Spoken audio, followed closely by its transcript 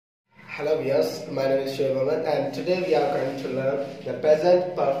Hello viewers, my name is Shoaib Ahmed and today we are going to learn the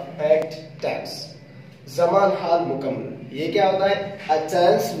present perfect tense. Zaman hal mukammal. ये क्या होता है? A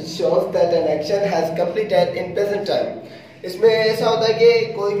tense which shows that an action has completed in present time. इसमें ऐसा होता है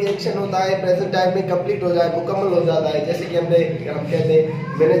कि कोई भी एक्शन होता है प्रेजेंट टाइम में कंप्लीट हो जाए, मुकम्मल हो जाता है। जैसे कि हम कहते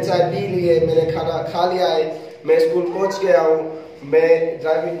हैं मैंने चाय पी ली है, मैंने खाना खा लिया है, मैं स्कूल पहुंच गया हूँ,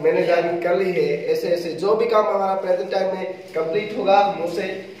 मैंने ड्राइविंग कर ली है। ऐसे ऐसे जो भी काम हमारा प्रेजेंट टाइम में कंप्लीट होगा हम उसे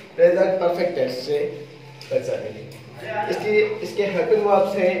प्रेजेंट परफेक्ट टेंस से दर्शाएंगे। इसके हेल्पिंग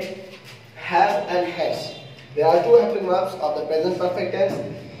वर्ब्स हैं have and has. There are two helping verbs of the present perfect tense.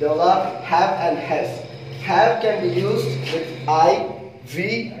 The verb have and has. Have can be used with I, we,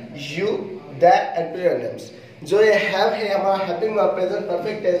 you, that and plural names. जो ये have है हमारा helping verb present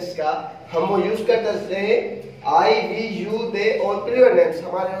perfect tense का, हम वो use करते हैं I, we, you, they और plural names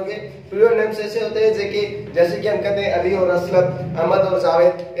हमारे हो गए। plural names ऐसे होते हैं जैसे कि हम कहते हैं अली और असलम, अहमद और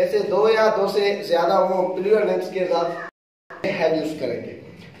जावेद, ऐसे दो या दो से ज्यादा वो plural names के साथ have यूज करेंगे।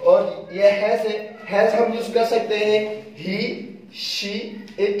 और ये has हम यूज कर सकते हैं he, she,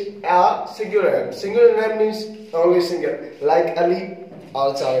 it, a singular name. Singular name means only single, like Ali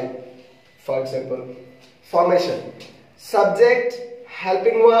or Javed, for example. Formation: subject,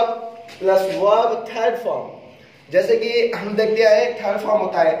 helping verb plus verb third form. जैसे कि हम देखते हैं थर्ड फॉर्म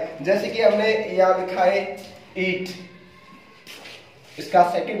होता है, जैसे कि हमने यहाँ लिखा है eat, इसका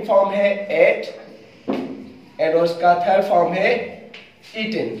सेकंड फॉर्म है ate एंड उसका थर्ड फॉर्म है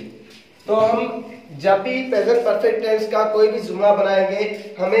eaten। तो हम जब भी प्रेजेंट परफेक्ट टेंस का कोई भी जुमला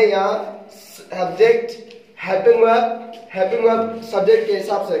बनाएंगे हमें यहाँ सब्जेक्ट हेल्पिंग वर्ब सब्जेक्ट के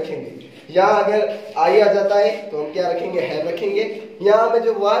हिसाब से रखेंगे। यहाँ अगर आई आ जाता है तो हम क्या रखेंगे, हैव रखेंगे। यहाँ में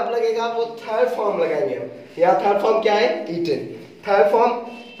जो वर्ब लगेगा वो थर्ड फॉर्म लगाएंगे हम। यहाँ थर्ड फॉर्म क्या है, eaten. Third form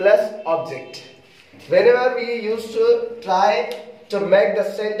plus object. Whenever we used to try to make the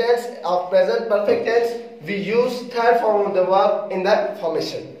sentence of present perfect tense, we use third form of the verb in the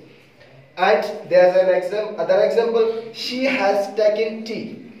formation. And there's an other example, she has taken tea.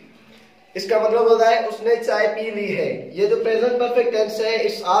 इसका मतलब होता है उसने चाय P ली है। ये जो present perfect tense है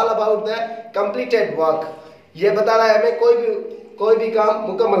it's all about the completed work. ये बता रहा है हमें कोई भी काम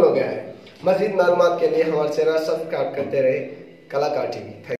मुकम्मल हो गया है। मज़ीद मालूमात के लिए हमारे चैनल सब्सक्राइब करते रहे कलाकार टीवी।